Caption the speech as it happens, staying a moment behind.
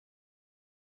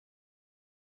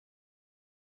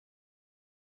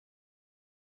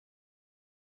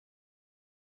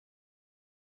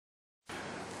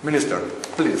Minister,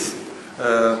 please,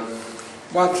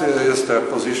 what is the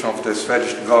position of the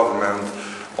Swedish government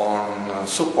on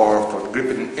support for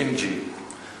Gripen NG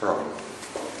program?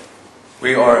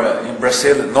 We are in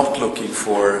Brazil not looking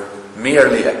for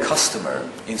merely a customer.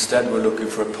 Instead, we're looking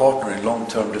for a partner in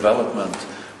long-term development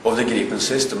of the Gripen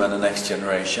system and the next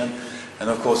generation.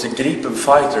 And of course, the Gripen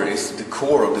fighter is the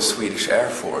core of the Swedish Air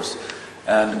Force.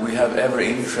 And we have every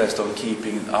interest of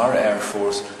keeping our Air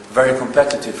Force very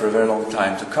competitive for a very long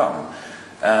time to come.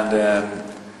 And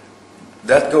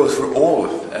that goes for all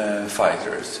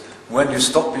fighters. When you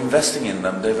stop investing in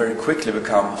them, they very quickly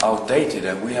become outdated,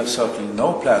 and we have certainly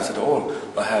no plans at all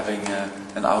of having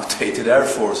an outdated Air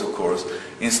Force, of course.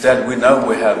 Instead, we know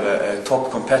we have a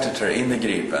top competitor in the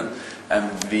Gripen,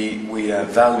 and we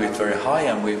value it very high,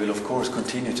 and we will of course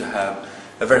continue to have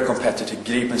a very competitive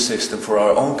Gripen system for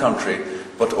our own country,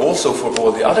 but also for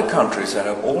all the other countries that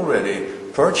have already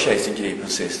purchased the Gripen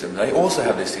system. They also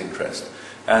have this interest.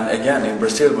 And again, in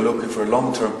Brazil, we're looking for a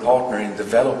long-term partner in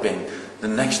developing the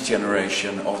next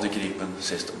generation of the Gripen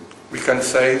system. We can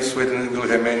say Sweden will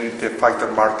remain the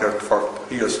fighter market for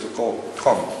years to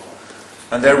come.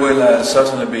 And there will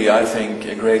certainly be, I think,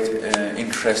 a great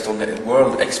interest on the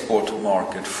world export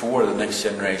market for the next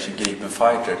generation Gripen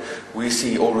fighter. We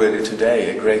see already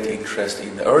today a great interest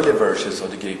in the early versions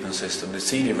of the Gripen system, the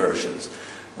CD versions,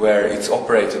 where it's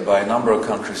operated by a number of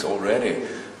countries already.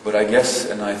 But I guess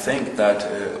and I think that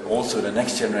also the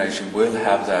next generation will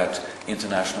have that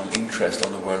international interest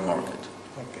on the world market.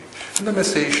 Okay. And the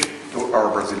message to our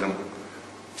Brazilian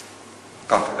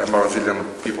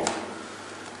people?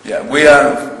 Yeah,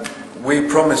 we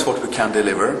promise what we can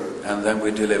deliver, and then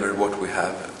we deliver what we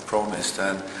have promised.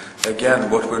 And again,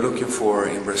 what we're looking for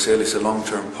in Brazil is a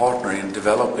long-term partner in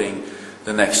developing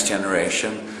the next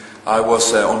generation. I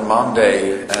was on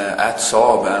Monday at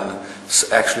Saab and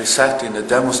actually sat in a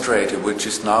demonstrator which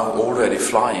is now already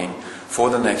flying for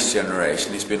the next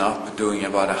generation. It's been up doing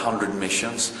about 100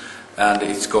 missions, and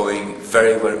it's going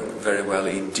very well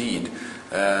indeed.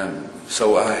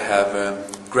 So I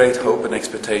have great hope and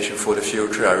expectation for the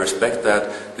future. I respect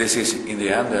that this is in the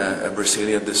end a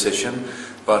Brazilian decision,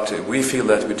 but we feel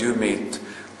that we do meet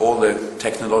all the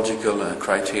technological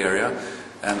criteria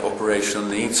and operational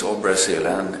needs of Brazil,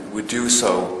 and we do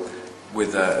so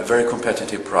with a very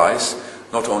competitive price,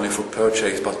 not only for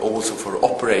purchase but also for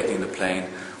operating the plane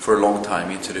for a long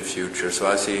time into the future. So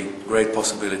I see great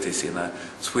possibilities in a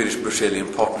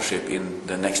Swedish-Brazilian partnership in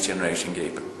the next generation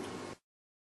Gripen.